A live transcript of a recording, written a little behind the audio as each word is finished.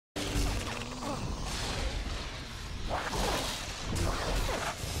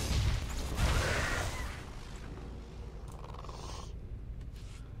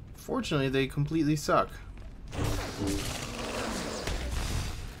Fortunately, they completely suck.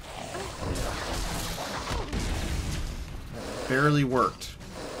 Barely worked.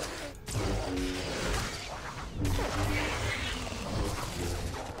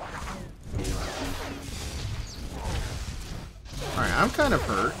 Alright, I'm kind of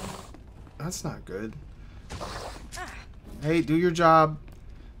hurt. That's not good. Hey, do your job.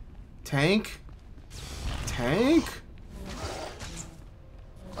 Tank? Tank?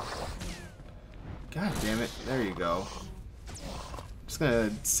 God damn it. There you go. Just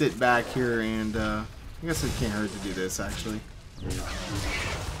gonna sit back here and, I guess it can't hurt to do this, actually.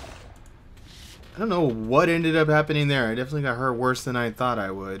 I don't know what ended up happening there. I definitely got hurt worse than I thought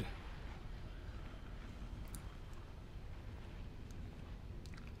I would.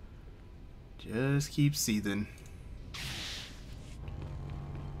 Just keep seething.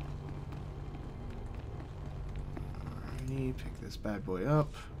 Alrighty, pick this bad boy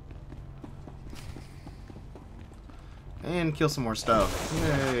up. And kill some more stuff.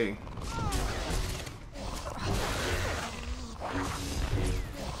 Yay!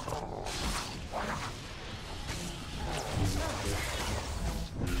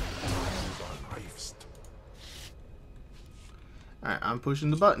 Alright, I'm pushing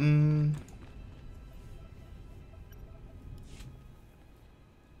the button.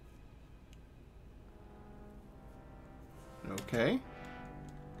 Okay.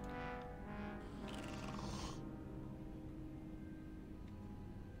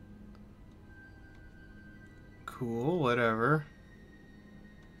 Cool, whatever.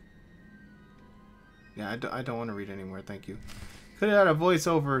 Yeah, I don't want to read anymore, thank you. Could have had a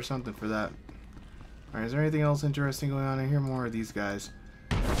voiceover or something for that. Alright, is there anything else interesting going on? I hear more of these guys.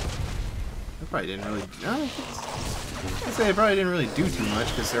 They probably didn't really... I'd say they probably didn't really do too much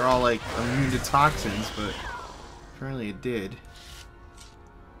because they're all like immune to toxins, but apparently it did.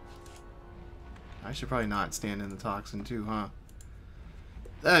 I should probably not stand in the toxin too, huh?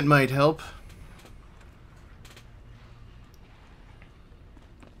 That might help.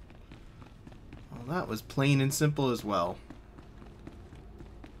 Well, that was plain and simple as well.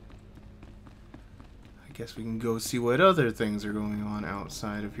 I guess we can go see what other things are going on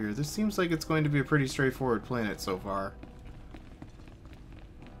outside of here. This seems like it's going to be a pretty straightforward planet so far.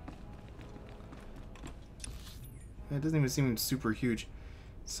 It doesn't even seem super huge.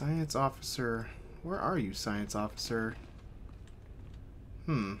 Science officer. Where are you, science officer?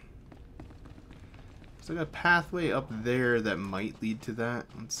 So I got a pathway up there that might lead to that.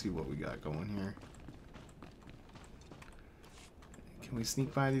 Let's see what we got going here. Can we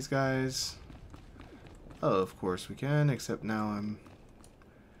sneak by these guys? Oh, of course we can, except now I'm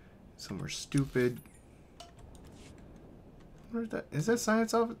somewhere stupid. Where's that? Is that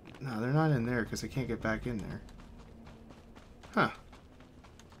science office? No, they're not in there because I can't get back in there. Huh.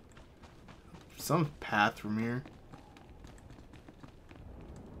 Some path from here.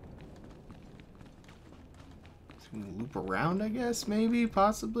 So we can loop around, I guess, maybe,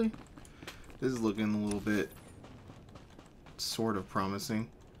 possibly. This is looking a little bit sort of promising.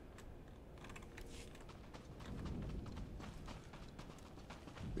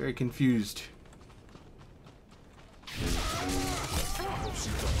 Very confused.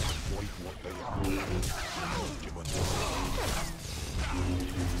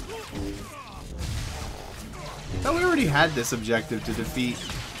 I thought we already had this objective to defeat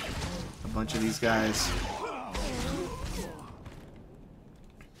a bunch of these guys.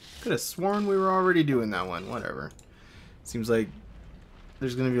 Could have sworn we were already doing that one. Whatever. Seems like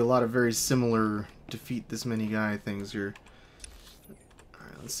there's going to be a lot of very similar defeat this many guy things here.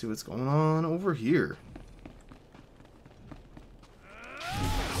 Alright, let's see what's going on over here.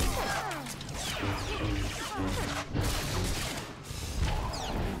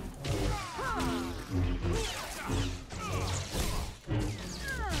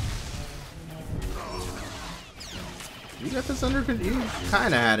 You got this under control? You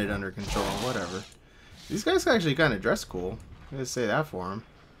kind of had it under control. Whatever. These guys actually kind of dress cool. I'm gonna say that for them.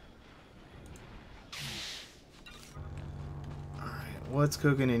 Alright, what's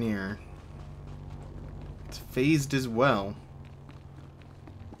cooking in here? It's phased as well.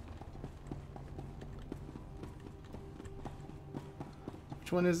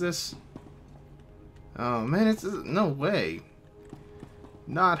 Which one is this? Oh man, it's no way.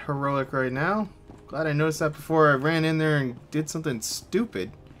 Not heroic right now. Glad I noticed that before I ran in there and did something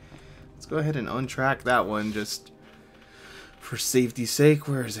stupid. Let's go ahead and untrack that one just for safety's sake.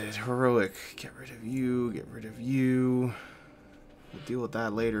 Where is it? Heroic. Get rid of you. Get rid of you. We'll deal with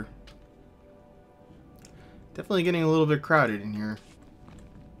that later. Definitely getting a little bit crowded in here.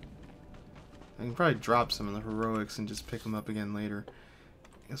 I can probably drop some of the heroics and just pick them up again later.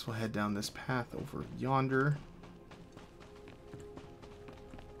 Guess we'll head down this path over yonder.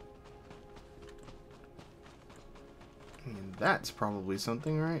 And that's probably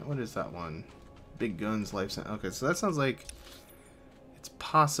something, right? What is that one? Big guns, life sentence. Okay, so that sounds like it's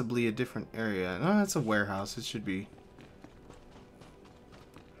possibly a different area. No, that's a warehouse. It should be.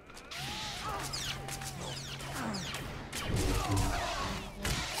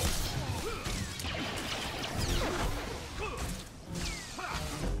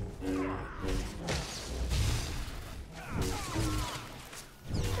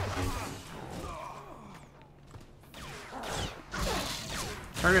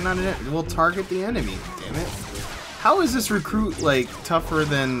 Target not an enemy. We'll target the enemy. Damn it. How is this recruit, like, tougher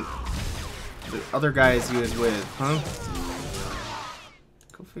than the other guys he was with, huh?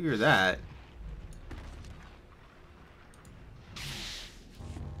 Go figure that.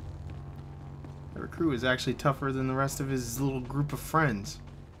 The recruit is actually tougher than the rest of his little group of friends.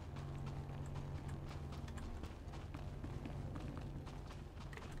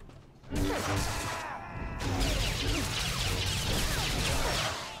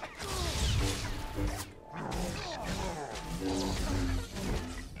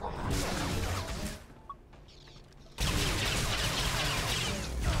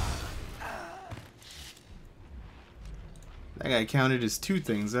 That guy counted as 2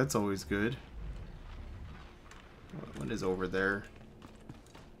 things. That's always good. What is over there?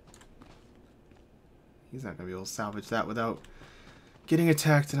 He's not going to be able to salvage that without getting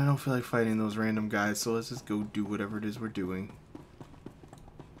attacked, and I don't feel like fighting those random guys, so let's just go do whatever it is we're doing.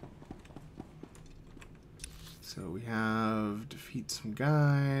 So we have defeat some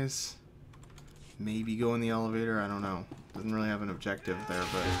guys. Maybe go in the elevator. I don't know. Doesn't really have an objective there,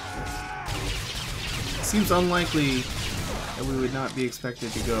 but it seems unlikely that we would not be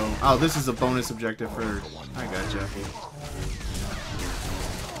expected to go. Oh, this is a bonus objective for. I gotcha.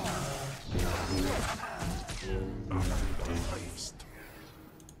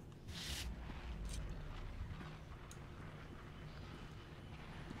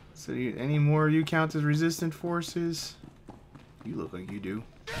 So, any more of you count as resistant forces? You look like you do.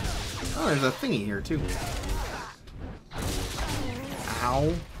 Oh, there's a thingy here too.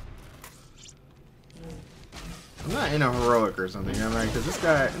 Ow. I'm not in a heroic or something, am I? Because this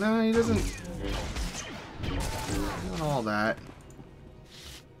guy, no, he doesn't. Not all that.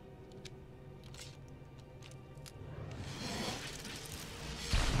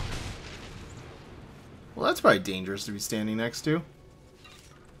 Well, that's probably dangerous to be standing next to.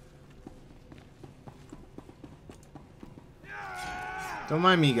 Don't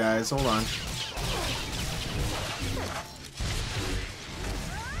mind me, guys. Hold on.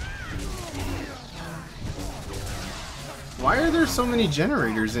 Why are there so many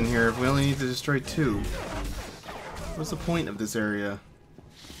generators in here if we only need to destroy 2? What's the point of this area?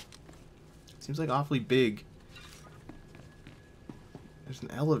 Seems like awfully big. There's an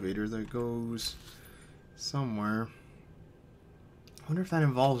elevator that goes somewhere. I wonder if that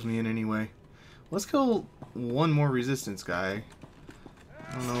involves me in any way. Let's kill one more resistance guy.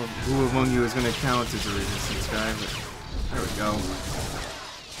 I don't know who among you is going to count as a resistance guy, but there we go.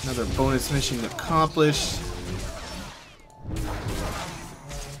 Another bonus mission accomplished.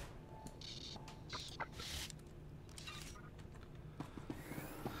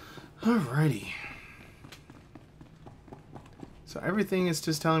 Alrighty. So everything is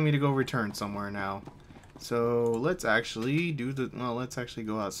just telling me to go return somewhere now. So let's actually do the... Well, let's actually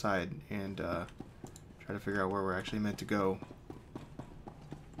go outside and try to figure out where we're actually meant to go.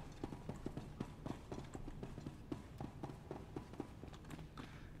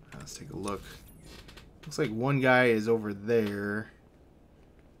 Let's take a look. Looks like one guy is over there.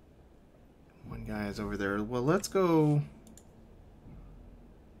 One guy is over there. Well, let's go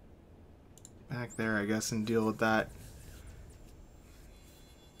back there, I guess, and deal with that.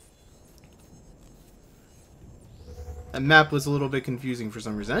 That map was a little bit confusing for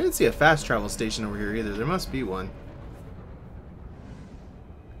some reason. I didn't see a fast travel station over here either. There must be one.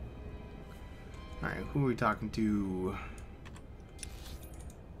 Alright, who are we talking to?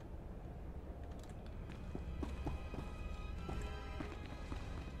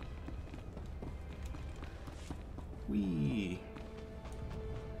 Wee.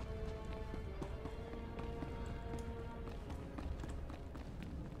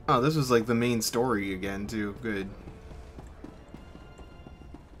 Oh, this was like the main story again, too. Good.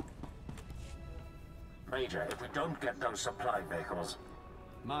 Major, if we don't get those supply vehicles...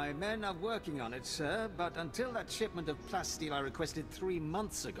 My men are working on it, sir, but until that shipment of plasteel I requested 3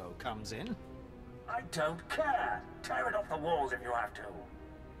 months ago comes in... I don't care! Tear it off the walls if you have to!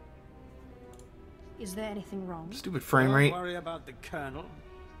 Is there anything wrong? Stupid frame rate. Don't worry about the Colonel.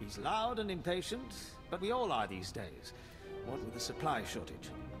 He's loud and impatient, but we all are these days. What with the supply shortage.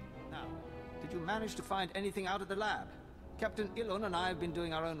 Now, did you manage to find anything out of the lab? Captain Ilon and I have been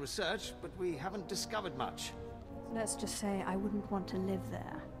doing our own research, but we haven't discovered much. Let's just say I wouldn't want to live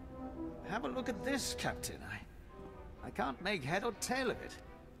there. Have a look at this, Captain. I can't make head or tail of it.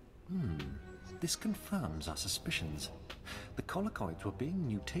 This confirms our suspicions. The collocoids were being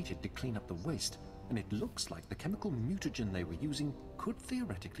mutated to clean up the waste, and it looks like the chemical mutagen they were using could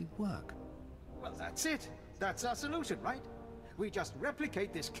theoretically work. Well, that's it. That's our solution, right? We just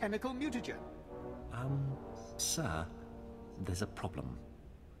replicate this chemical mutagen. Sir, there's a problem.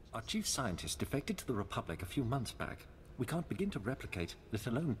 Our chief scientist defected to the Republic a few months back. We can't begin to replicate, let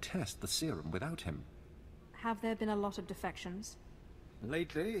alone test the serum without him. Have there been a lot of defections?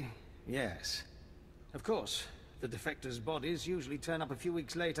 Lately, yes. Of course, the defectors' bodies usually turn up a few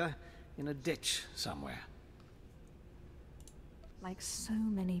weeks later in a ditch somewhere. Like so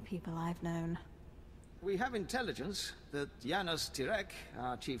many people I've known. We have intelligence that Janos Tirek,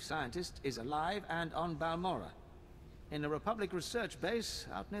 our chief scientist, is alive and on Balmora, in a Republic research base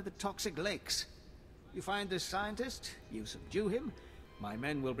out near the toxic lakes. You find this scientist, you subdue him, my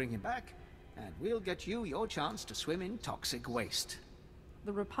men will bring him back, and we'll get you your chance to swim in toxic waste.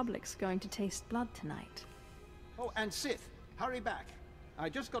 The Republic's going to taste blood tonight. Oh, and Sith, hurry back. I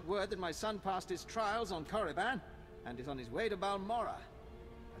just got word that my son passed his trials on Korriban, and is on his way to Balmora.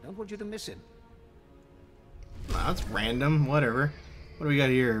 I don't want you to miss him. Wow, that's random. Whatever. What do we got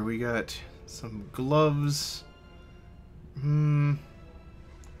here? We got some gloves. I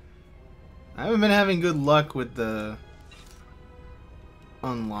haven't been having good luck with the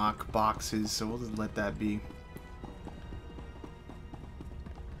unlock boxes, so we'll just let that be.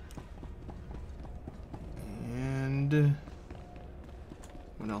 And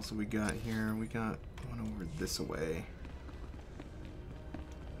what else have we got here? We got one over this way.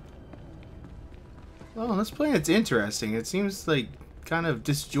 Well, this planet's interesting. It seems like kind of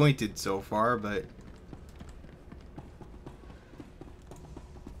disjointed so far, but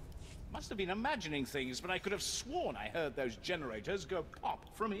Must have been imagining things, but I could have sworn I heard those generators go pop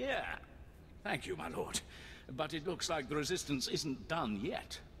from here. Thank you, my lord. But it looks like the Resistance isn't done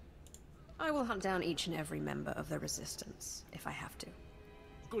yet. I will hunt down each and every member of the Resistance, if I have to.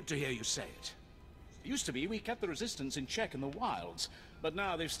 Good to hear you say it. It used to be we kept the Resistance in check in the wilds, but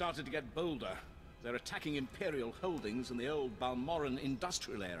now they've started to get bolder. They're attacking Imperial holdings in the old Balmoran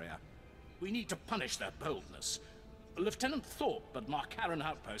industrial area. We need to punish their boldness. Lieutenant Thorpe at Markaran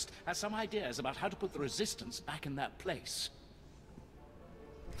Outpost has some ideas about how to put the Resistance back in their place.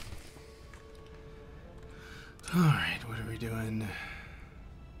 alright, what are we doing?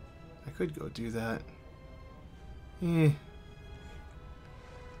 I could go do that.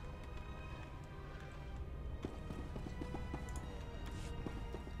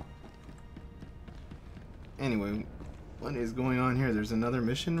 Anyway, what is going on here? There's another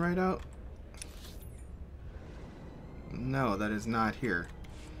mission right out? No, that is not here.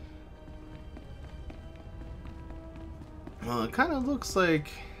 Well, it kind of looks like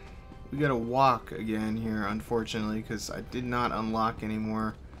we gotta walk again here, unfortunately, because I did not unlock any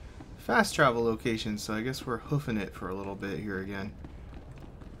more fast travel locations, so I guess we're hoofing it for a little bit here again.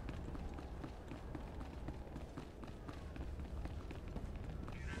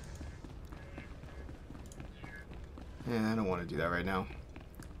 Yeah, I don't want to do that right now.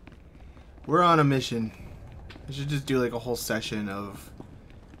 We're on a mission. I should just do like a whole session of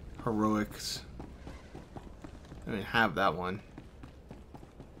heroics. I don't even have that one.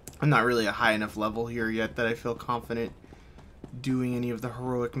 I'm not really a high enough level here yet that I feel confident doing any of the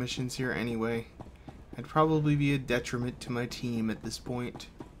heroic missions here anyway. I'd probably be a detriment to my team at this point.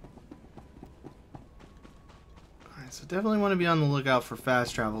 Alright, so definitely want to be on the lookout for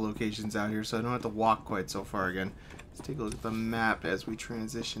fast travel locations out here so I don't have to walk quite so far again. Let's take a look at the map as we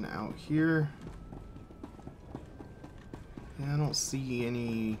transition out here. Yeah, I don't see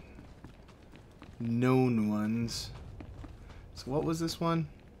any known ones. So what was this one?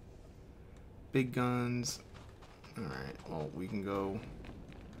 Big guns. Alright, well, we can go.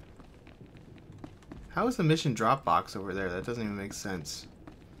 How is the mission drop box over there? That doesn't even make sense.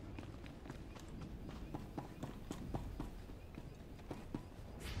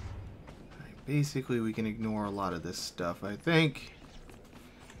 Alright, basically, we can ignore a lot of this stuff, I think.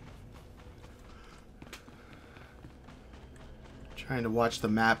 Trying to watch the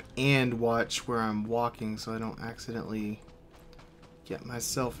map and watch where I'm walking so I don't accidentally get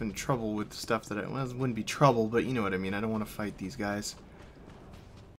myself in trouble with stuff that well, it wouldn't be trouble, but you know what I mean. I don't want to fight these guys.